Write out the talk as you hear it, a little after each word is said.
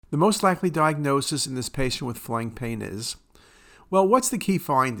The most likely diagnosis in this patient with flank pain is, well, what's the key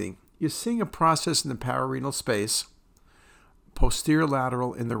finding? You're seeing a process in the pararenal space, posterior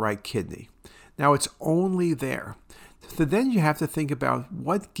lateral in the right kidney. Now, it's only there. So then you have to think about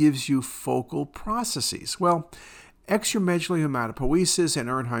what gives you focal processes. Well, extramedullary hematopoiesis and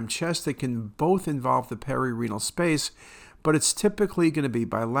Ernheim chest, they can both involve the perirenal space, but it's typically going to be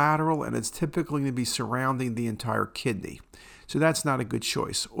bilateral and it's typically going to be surrounding the entire kidney. So that's not a good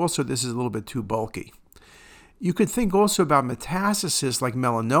choice. Also, this is a little bit too bulky. You could think also about metastasis like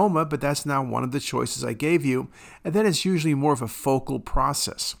melanoma, but that's not one of the choices I gave you, and then it's usually more of a focal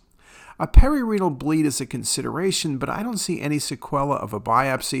process. A perirenal bleed is a consideration, but I don't see any sequela of a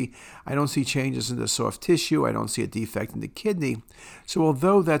biopsy. I don't see changes in the soft tissue. I don't see a defect in the kidney. So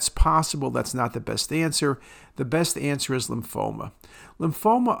although that's possible, that's not the best answer. The best answer is lymphoma.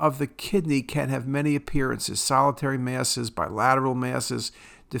 Lymphoma of the kidney can have many appearances: solitary masses, bilateral masses,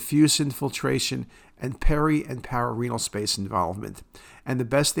 diffuse infiltration, and peri and pararenal space involvement. And the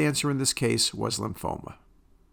best answer in this case was lymphoma.